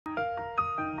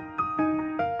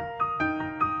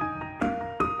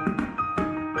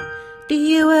Do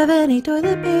you have any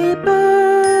toilet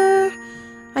paper?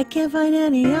 I can't find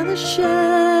any on the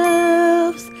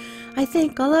shelves. I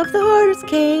think all of the hoarders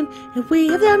came, and we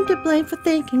have them to blame for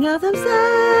thinking of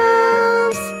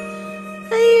themselves.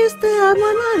 I used to have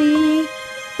more money,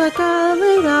 but got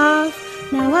laid off.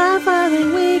 Now I'm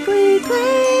filing weekly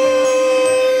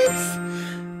claims.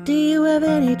 Do you have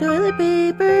any toilet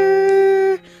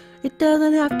paper? It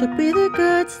doesn't have to be the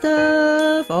good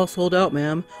stuff. All sold out,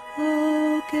 ma'am.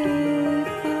 Okay,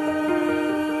 fine.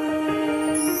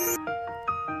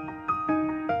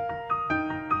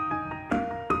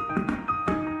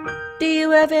 Do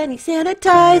you have any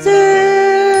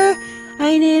sanitizer?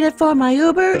 I need it for my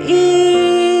Uber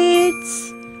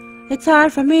Eats. It's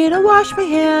hard for me to wash my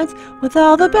hands with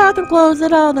all the bathroom clothes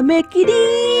and all the Mickey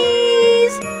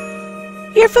D's.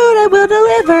 Your food I will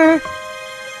deliver.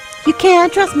 You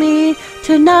can't trust me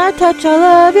to not touch all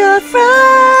of your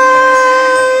fries.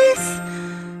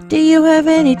 Do you have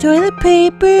any toilet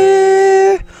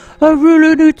paper? I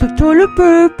really need some toilet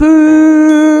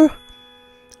paper.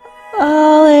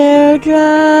 All air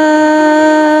dry.